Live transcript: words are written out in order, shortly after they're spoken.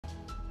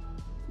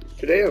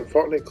Today on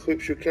Fortnite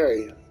Clips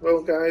UK.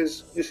 Well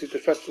guys, this is the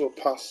Festival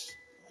Pass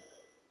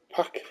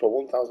pack for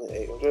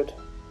 1,800.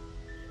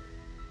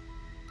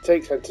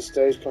 Take center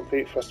stage,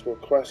 complete festival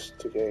quest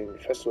to gain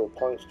festival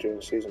points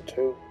during season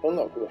 2.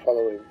 Unlock the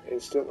following: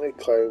 instantly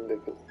claim the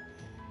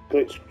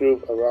glitch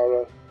group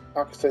Aurora,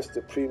 access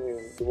the premium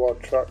reward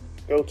track,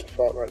 go to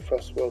Fortnite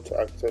Festival to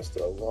access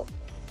the unlock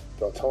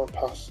the Automaton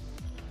Pass,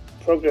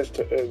 progress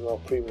to earn more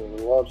premium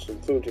rewards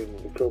including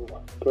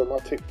the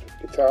chromatic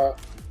guitar,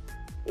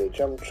 the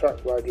jam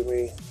track Ride With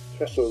Me,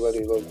 Festival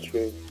Ready loading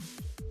screen,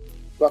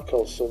 Black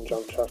Hole Sun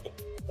jam track,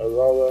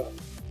 Aurora,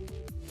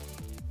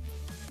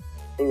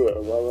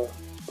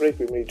 Break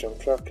With Me jam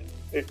track,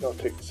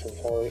 Hypnotic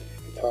Symphonic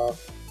guitar,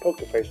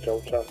 Poker Face jam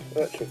track,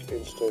 Electric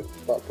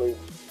Instant Back Blue,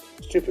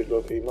 Stupid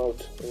Love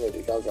emote, and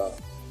Lady Gaga.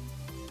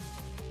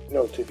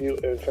 Note: if you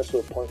earn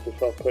festival points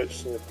before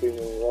purchasing the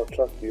premium reward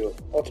track, you'll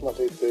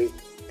automatically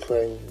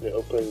claim the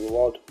upgrade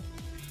reward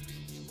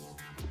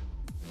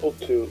up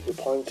to the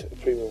point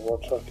premium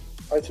reward track.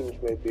 Items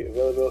may be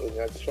available in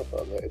the item shop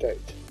at a later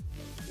date.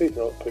 Please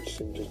note,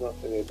 purchasing does not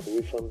enable a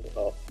refund,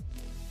 or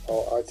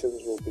all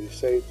items will be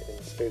saved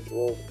in stage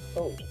world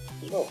owned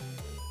as well.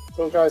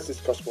 So guys,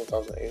 this costs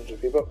 1,800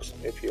 V-Bucks.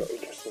 If you're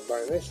interested in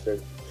buying this, then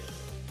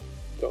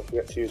don't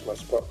forget to use my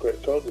spot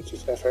credit code, which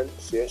is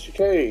FNCSUK.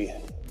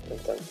 And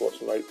thanks for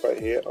watching right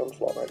here on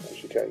Fortnite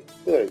Clips UK.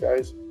 See you later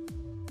guys.